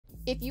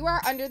If you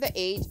are under the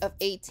age of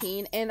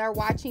 18 and are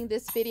watching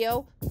this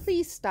video,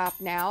 please stop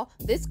now.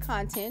 This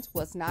content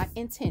was not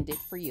intended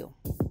for you.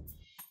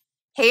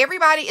 Hey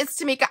everybody,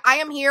 it's Tamika. I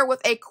am here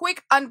with a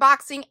quick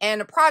unboxing and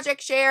a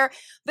project share.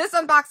 This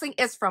unboxing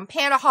is from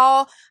Panda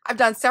Haul. I've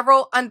done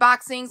several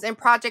unboxings and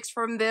projects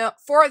for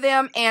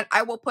them, and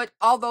I will put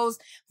all those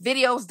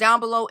videos down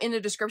below in the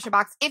description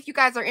box if you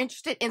guys are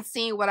interested in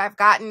seeing what I've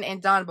gotten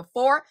and done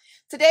before.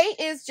 Today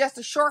is just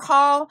a short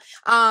haul.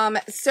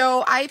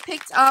 So I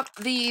picked up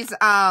these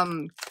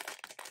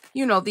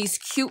you know, these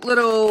cute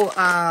little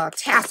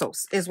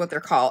tassels is what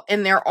they're called,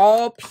 and they're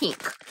all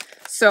pink.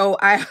 So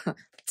I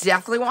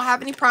definitely won't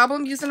have any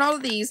problem using all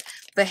of these.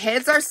 The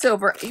heads are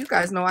silver. You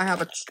guys know I have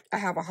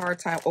a hard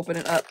time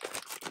opening up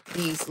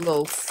these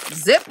little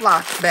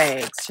Ziploc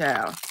bags,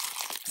 child.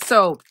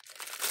 So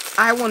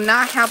I will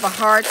not have a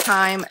hard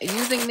time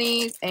using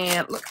these.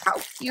 And look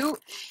how cute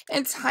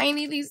and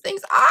tiny these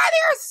things are.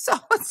 They're so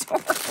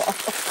adorable.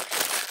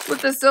 With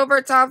the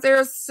silver top,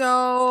 they're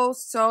so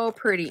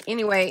pretty.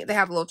 Anyway, they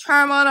have a little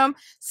charm on them.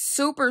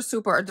 Super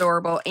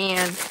adorable.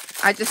 And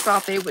I just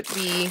thought they would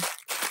be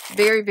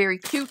very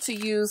cute to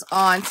use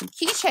on some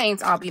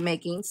keychains I'll be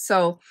making.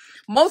 So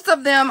most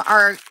of them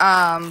are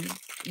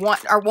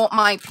won't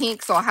mind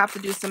pink, so I'll have to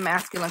do some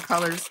masculine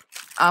colors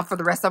for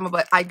the rest of them,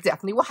 but I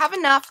definitely will have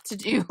enough to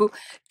do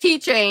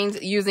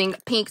keychains using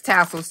pink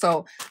tassels.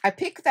 So I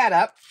picked that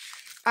up.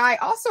 I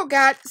also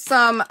got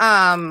some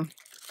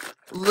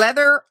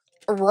leather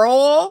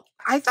roll.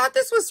 I thought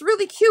this was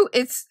really cute.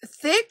 It's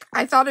thick.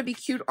 I thought it'd be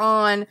cute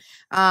on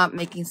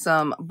making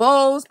some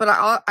bows, but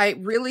I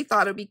really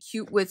thought it'd be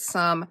cute with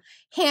some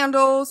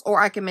handles,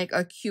 or I can make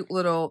a cute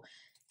little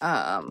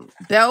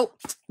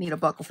belt. Need a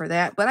buckle for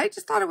that, but I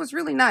just thought it was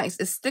really nice.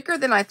 It's thicker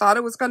than I thought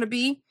it was going to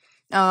be.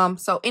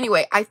 So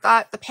anyway, I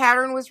thought the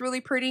pattern was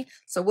really pretty,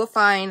 so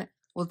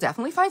we'll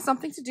definitely find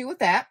something to do with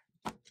that.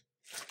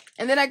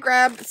 And then I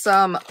grabbed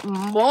some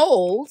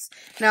molds.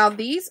 Now,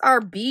 these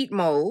are bead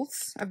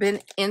molds. I've been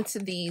into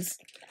these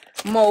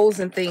molds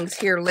and things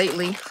here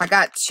lately. I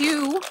got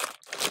two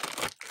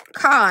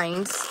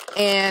kinds,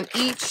 and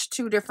each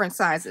two different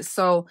sizes.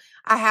 So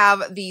I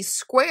have the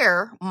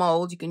square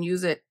mold. You can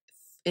use it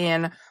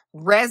in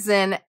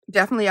resin.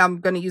 Definitely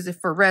I'm going to use it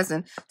for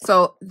resin.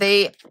 So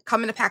they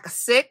come in a pack of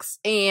 6,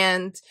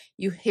 and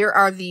here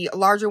are the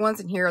larger ones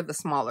and here are the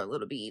smaller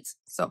little beads.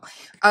 So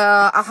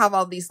I'll have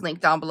all these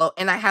linked down below,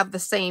 and I have the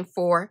same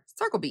for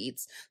circle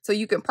beads. So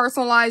you can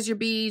personalize your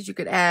beads, you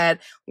could add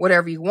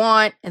whatever you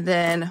want, and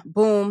then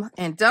boom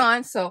and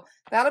done. So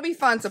that'll be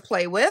fun to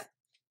play with.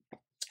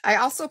 I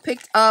also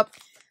picked up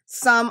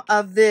some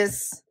of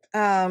this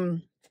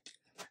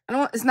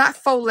it's not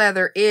faux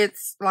leather,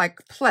 it's like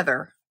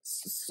pleather.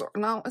 So,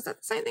 no, is that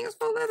the same thing as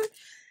faux leather?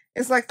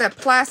 It's like that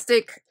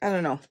plastic, I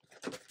don't know.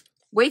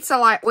 Wait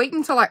until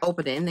I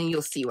open it, and then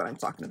you'll see what I'm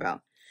talking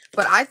about.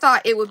 But I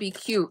thought it would be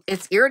cute.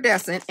 It's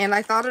iridescent, and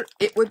I thought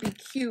it would be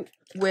cute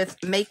with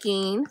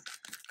making,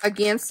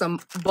 again, some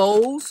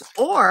bows,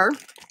 or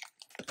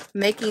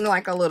making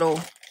like a little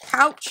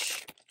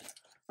pouch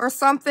or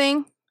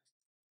something.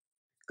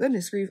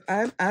 Goodness grief,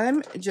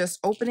 I'm just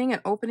opening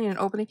and opening and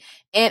opening,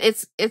 and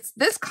it's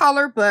this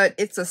color, but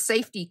it's a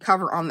safety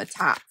cover on the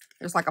top.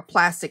 There's like a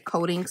plastic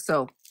coating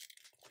so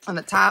on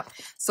the top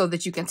so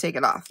that you can take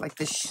it off, like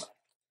this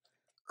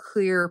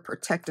clear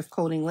protective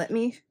coating. Let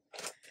me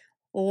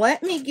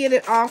get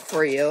it off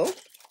for you.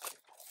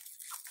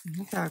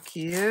 Look how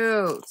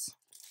cute,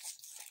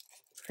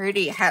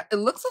 pretty. It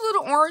looks a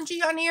little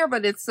orangey on here,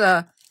 but it's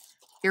a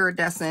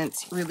iridescent,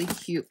 really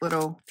cute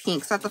little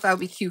pink. So I thought that would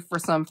be cute for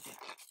some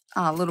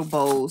little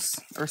bows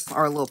or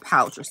a little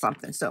pouch or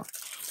something. So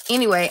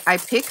anyway, I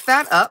picked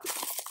that up.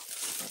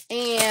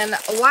 And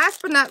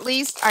last but not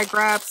least, I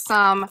grabbed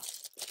some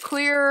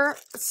clear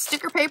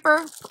sticker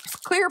paper,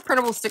 clear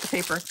printable sticker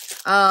paper.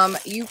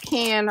 You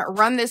can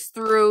run this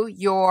through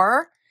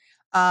your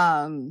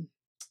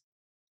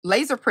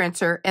laser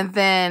printer and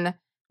then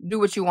do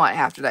what you want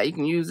after that. You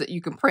can use it. You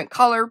can print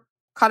color,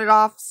 cut it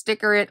off,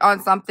 sticker it on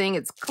something.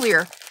 It's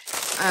clear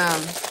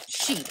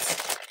sheet.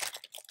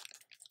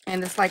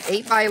 And it's like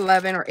 8 by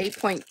 11 or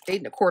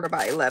 8.825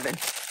 by 11.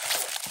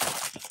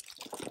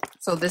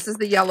 So this is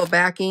the yellow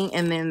backing,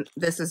 and then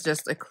this is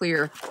just a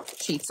clear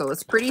sheet. So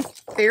it's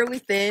fairly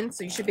thin,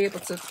 so you should be able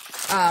to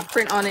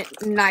print on it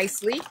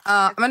nicely.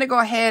 I'm going to go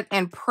ahead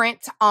and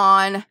print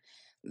on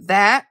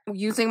that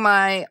using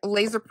my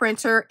laser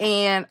printer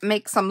and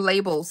make some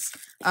labels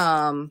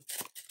and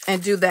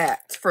do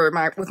that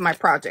with my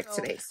project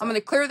today. So I'm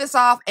going to clear this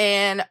off,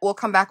 and we'll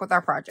come back with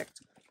our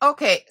project.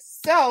 Okay,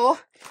 so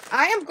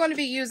I am going to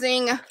be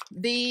using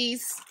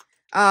these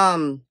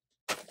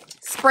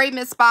spray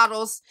mist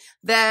bottles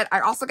that I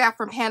also got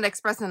from Panda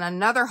Express in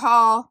another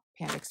haul.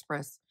 Panda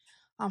Express.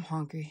 I'm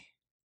hungry.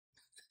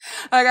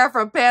 I got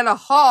from Panda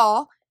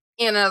Haul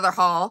in another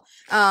haul.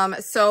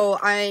 So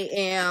I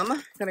am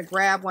going to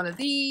grab one of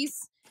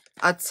these,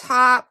 a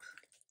top,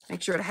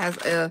 make sure it has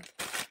a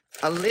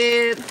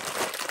lid.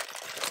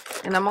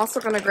 And I'm also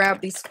going to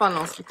grab these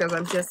funnels because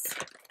I'm just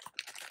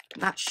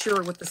not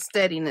sure with the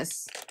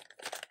steadiness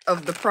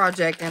of the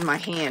project in my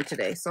hand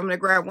today. So I'm going to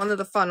grab one of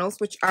the funnels,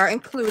 which are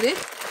included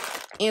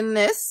in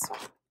this.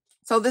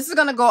 So this is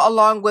going to go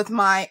along with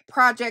my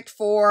project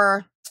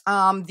for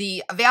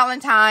the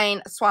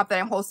Valentine swap that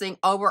I'm hosting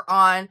over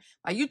on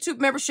my YouTube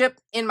membership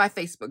in my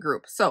Facebook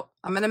group. So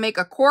I'm going to make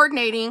a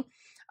coordinating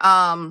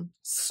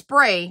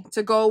spray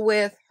to go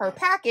with her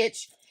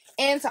package,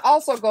 and to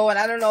also go, and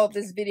I don't know if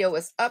this video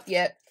is up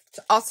yet,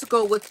 to also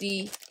go with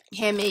the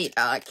handmade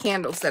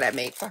candles that I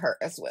made for her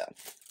as well.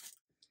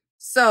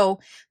 So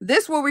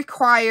this will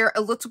require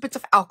a little bit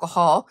of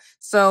alcohol.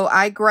 So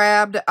I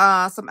grabbed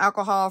some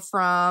alcohol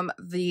from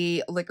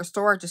the liquor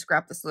store. I just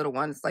grabbed this little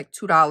one. It's like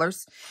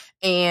 $2.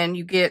 And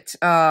you get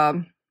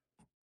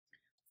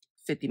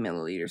 50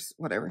 milliliters,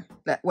 whatever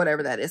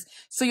that is.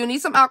 So you'll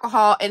need some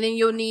alcohol, and then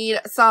you'll need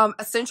some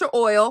essential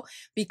oil.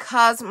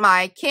 Because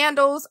my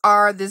candles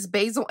are this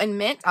basil and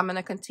mint, I'm going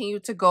to continue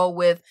to go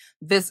with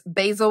this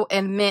basil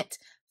and mint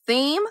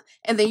theme.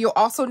 And then you'll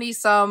also need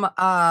some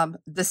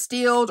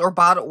distilled or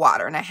bottled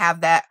water, and I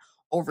have that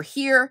over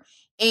here.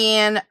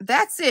 And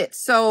that's it.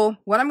 So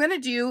what I'm going to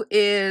do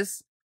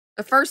is,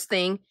 the first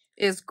thing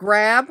is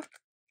grab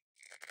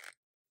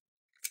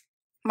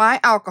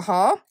my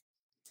alcohol,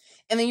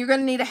 and then you're going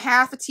to need a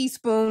half a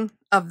teaspoon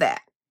of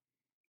that.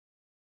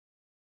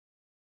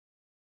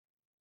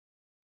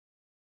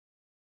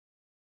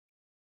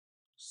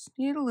 Just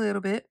need a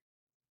little bit.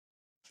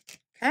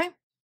 Okay.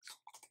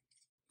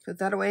 Put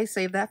that away.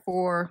 Save that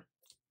for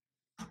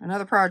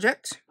another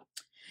project.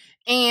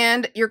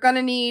 And you're going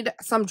to need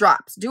some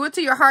drops. Do it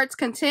to your heart's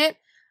content.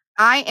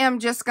 I am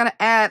just going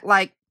to add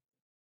like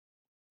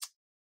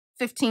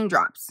 15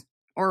 drops,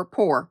 or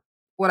pour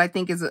what I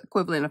think is the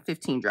equivalent of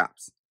 15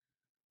 drops.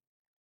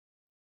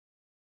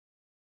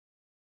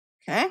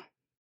 Okay.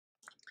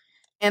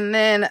 And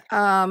then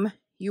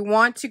you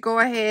want to go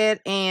ahead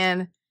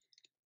and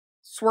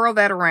swirl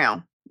that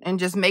around, and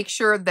just make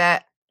sure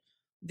that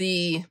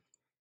the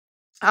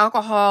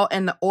alcohol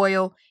and the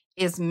oil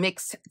is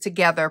mixed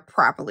together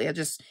properly. I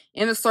just,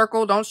 in a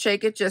circle, don't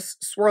shake it,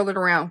 just swirl it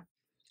around.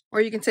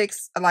 Or you can take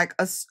like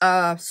a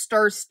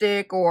stir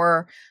stick,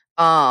 or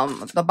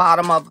the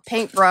bottom of a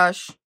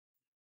paintbrush,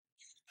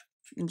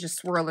 and just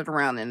swirl it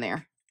around in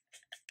there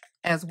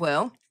as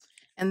well.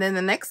 And then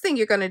the next thing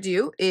you're going to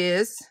do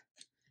is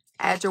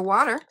add your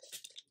water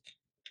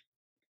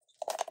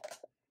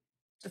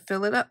to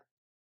fill it up.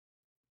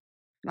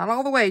 Not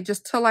all the way,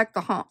 just to like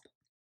the hump.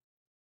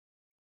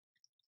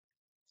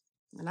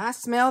 And I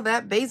smell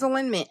that basil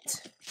and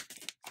mint.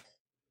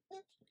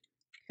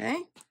 Okay,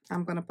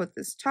 I'm going to put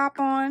this top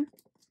on.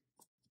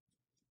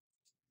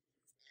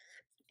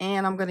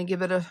 And I'm going to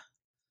give it a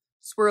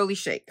swirly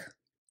shake. I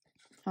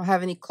don't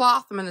have any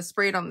cloth. I'm going to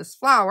spray it on this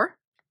flour.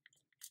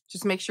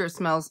 Just make sure it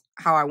smells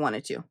how I want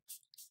it to.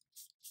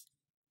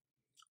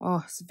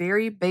 Oh, it's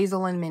very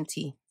basil and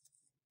minty.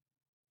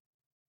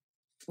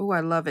 Oh, I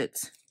love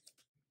it.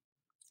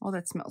 Oh,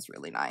 that smells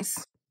really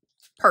nice.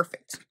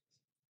 Perfect.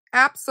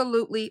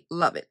 Absolutely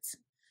love it.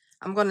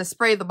 I'm going to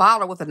spray the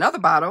bottle with another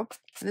bottle.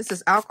 And this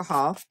is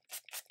alcohol.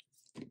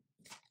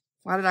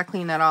 Why did I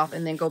clean that off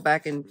and then go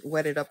back and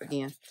wet it up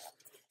again?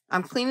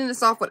 I'm cleaning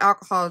this off with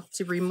alcohol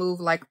to remove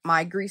like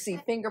my greasy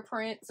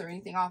fingerprints or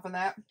anything off of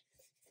that.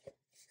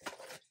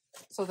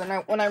 So then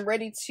when I'm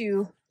ready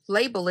to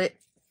label it,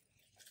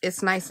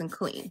 it's nice and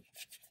clean.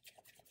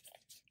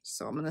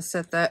 So I'm going to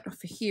set that over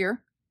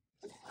here.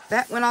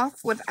 That went off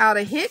without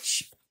a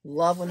hitch.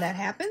 Love when that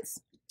happens.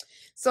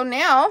 So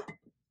now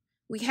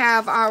we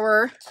have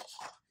our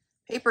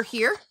paper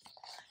here.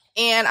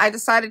 And I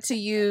decided to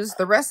use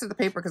the rest of the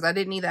paper because I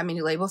didn't need that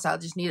many labels. I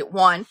just needed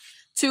 1.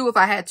 2 if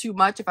I had too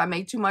much, if I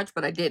made too much,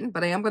 but I didn't.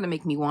 But I am going to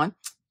make me 1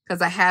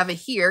 because I have it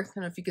here. I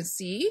don't know if you can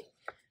see.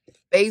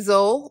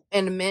 Basil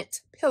and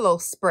mint pillow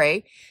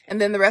spray. And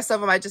then the rest of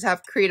them I just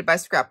have created by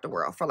Scrap the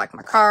World for like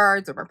my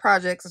cards or my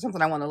projects or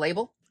something I want to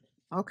label.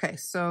 Okay,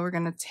 so we're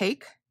going to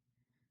take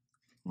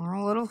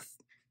our little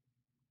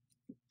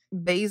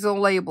basil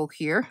label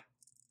here.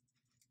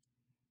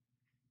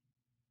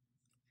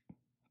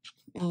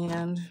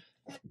 And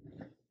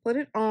put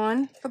it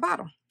on the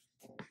bottle.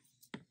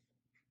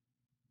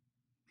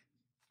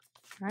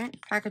 All right,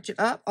 package it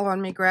up. Oh, let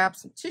me grab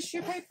some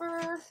tissue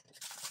paper.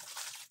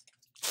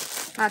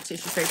 Not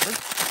tissue paper.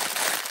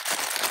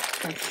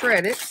 Some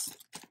credits.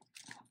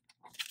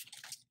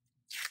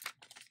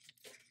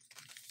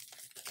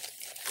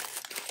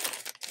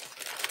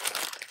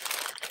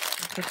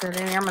 Put that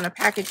in there. I'm going to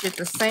package it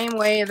the same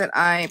way that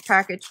I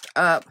packaged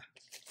up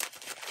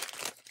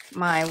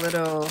my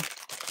little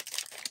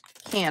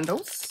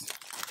candles.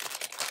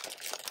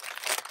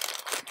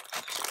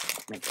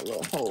 Make a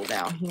little hole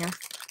down here.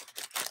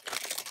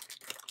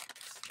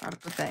 Try to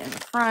put that in the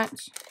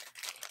front.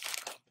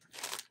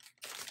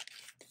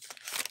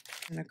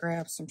 I'm going to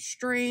grab some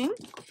string.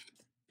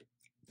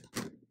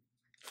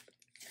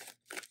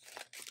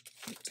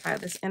 Tie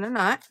this in a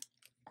knot.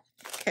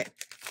 Okay.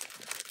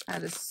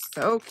 That is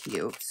so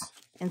cute.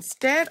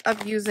 Instead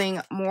of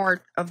using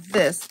more of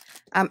this,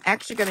 I'm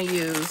actually going to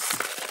use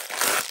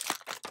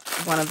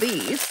one of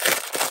these.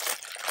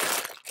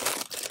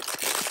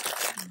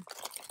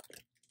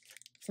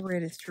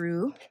 thread it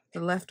through the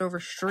leftover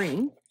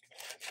string.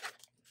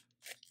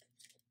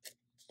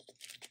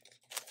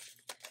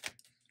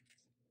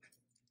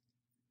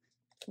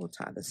 We'll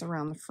tie this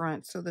around the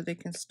front so that it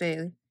can stay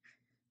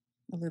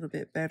a little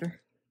bit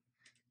better.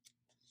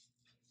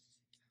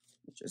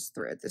 We'll just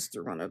thread this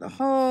through one of the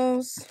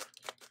holes.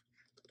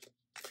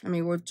 I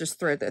mean, we'll just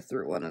thread that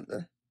through one of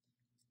the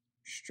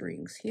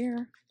strings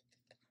here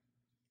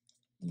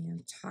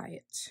and tie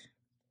it.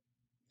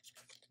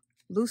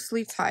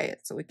 Loosely tie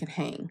it so it can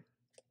hang.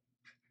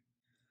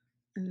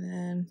 And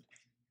then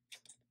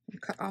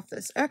cut off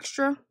this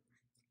extra.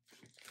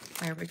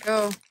 There we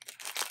go.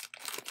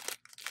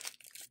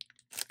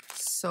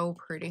 So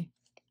pretty.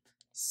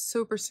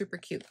 Super, super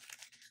cute.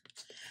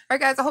 All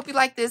right, guys, I hope you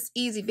like this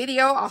easy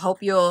video. I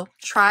hope you'll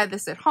try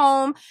this at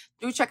home.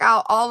 Do check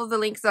out all of the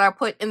links that I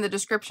put in the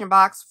description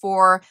box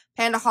for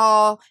Panda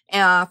Haul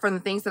from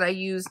the things that I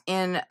use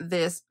in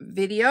this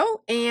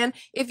video. And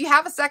if you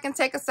have a second,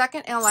 take a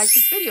second and like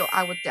this video.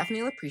 I would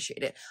definitely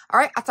appreciate it. All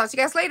right, I'll talk to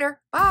you guys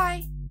later.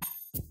 Bye.